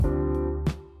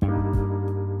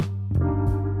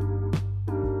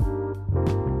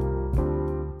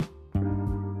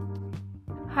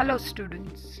Hello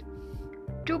students.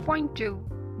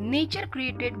 2.2 Nature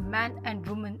created man and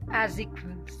woman as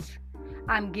equals.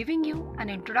 I am giving you an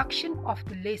introduction of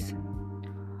the lesson.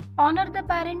 Honor the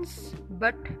parents,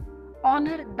 but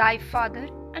honor thy father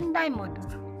and thy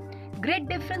mother. Great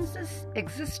differences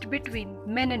exist between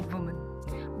men and women,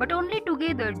 but only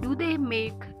together do they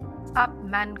make up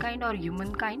mankind or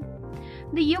humankind.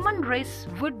 The human race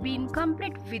would be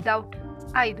incomplete without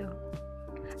either.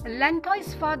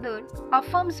 Lanthoi's father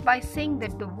affirms by saying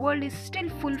that the world is still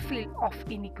fulfilled of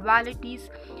inequalities,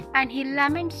 and he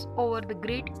laments over the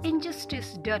great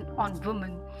injustice done on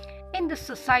women in the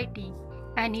society,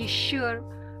 and he is sure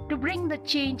to bring the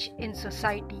change in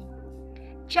society.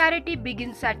 Charity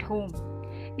begins at home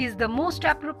is the most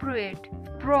appropriate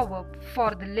proverb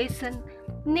for the lesson.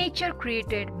 Nature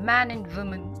created man and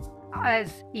woman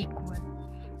as equal.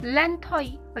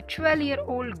 Lanthoi, a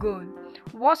 12-year-old girl,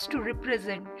 was to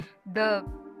represent the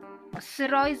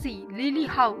Ceroisi Lily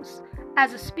House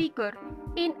as a speaker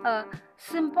in a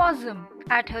symposium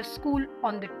at her school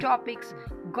on the topics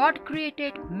God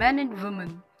created men and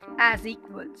women as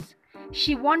equals.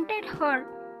 She wanted her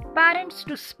parents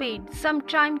to spend some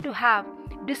time to have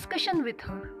discussion with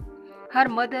her. Her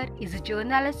mother is a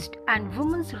journalist and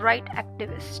women's rights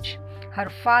activist. Her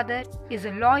father is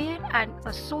a lawyer and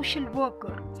a social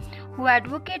worker who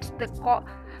advocates the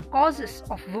causes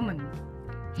of women.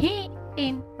 He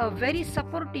is a very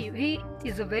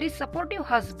supportive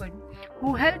husband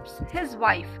who helps his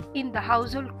wife in the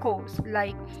household chores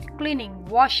like cleaning,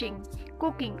 washing,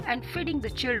 cooking and feeding the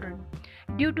children.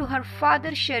 Due to her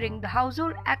father sharing the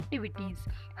household activities,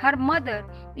 her mother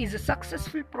is a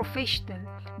successful professional.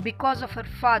 Because of her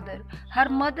father, her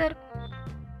mother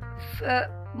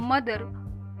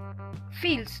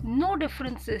feels no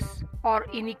differences or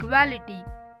inequality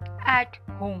at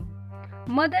home.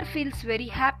 Mother feels very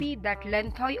happy that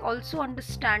Lanthoi also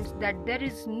understands that there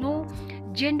is no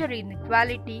gender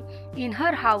inequality in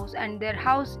her house and their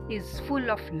house is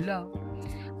full of love.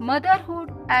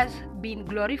 Motherhood has been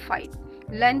glorified.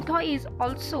 Lanthoi is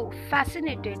also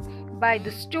fascinated by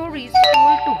the stories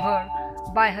told to her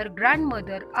by her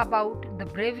grandmother about the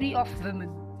bravery of women.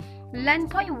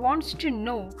 Lanthoi wants to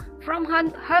know from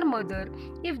her mother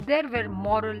if there were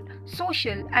moral,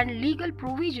 social and legal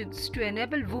provisions to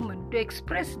enable women to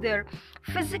express their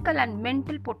physical and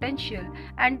mental potential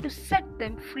and to set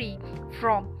them free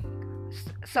from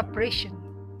suppression.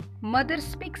 Mother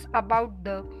speaks about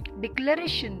the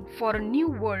Declaration for a New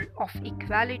World of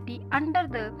Equality under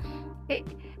the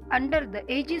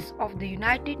aegis of the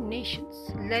United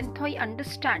Nations. Lanthoi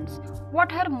understands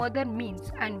what her mother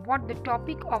means and what the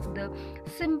topic of the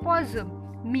symposium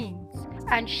means,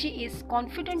 and she is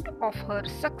confident of her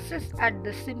success at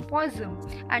the symposium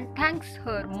and thanks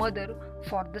her mother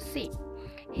for the same.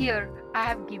 Here I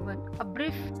have given a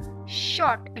brief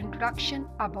short introduction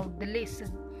about the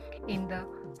lesson. In the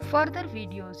further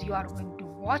videos you are going to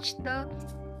watch the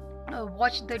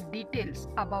details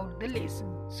about the lesson.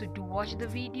 So do watch the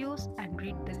videos and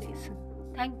read the lesson.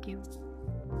 Thank you.